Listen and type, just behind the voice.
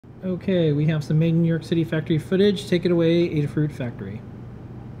Okay, we have some Made in New York City factory footage. Take it away, Adafruit Factory.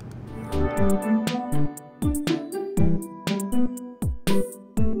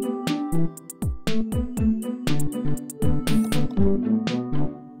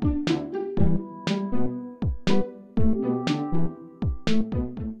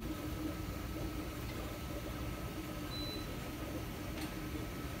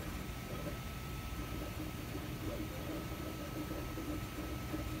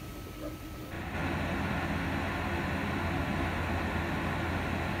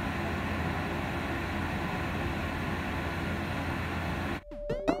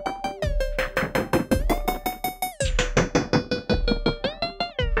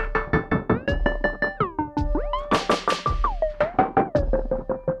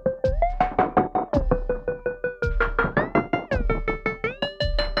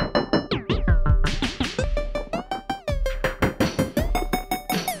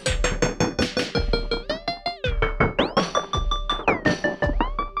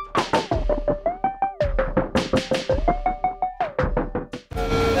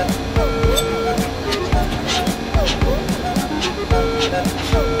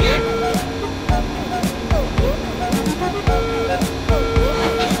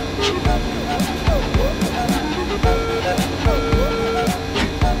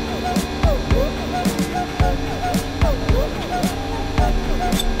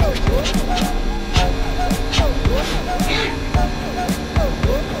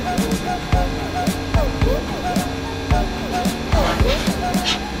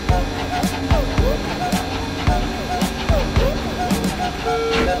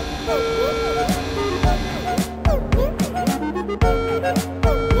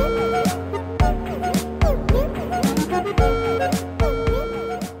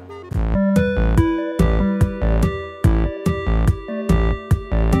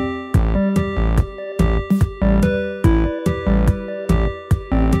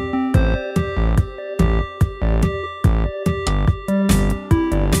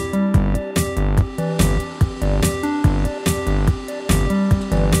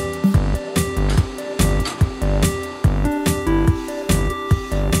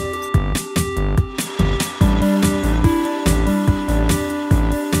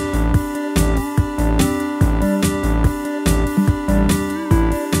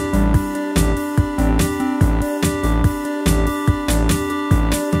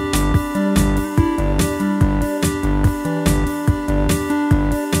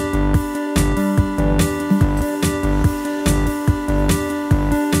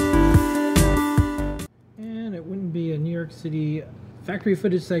 City factory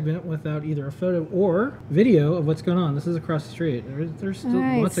footage segment without either a photo or video of what's going on. This is across the street. There's still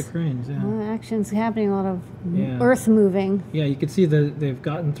lots of cranes. Yeah. Action's happening, a lot of earth moving. Yeah, you can see that they've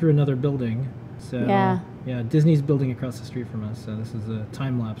gotten through another building. So yeah, Disney's building across the street from us. So this is a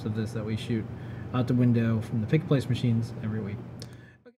time lapse of this that we shoot out the window from the pick-and-place machines every week.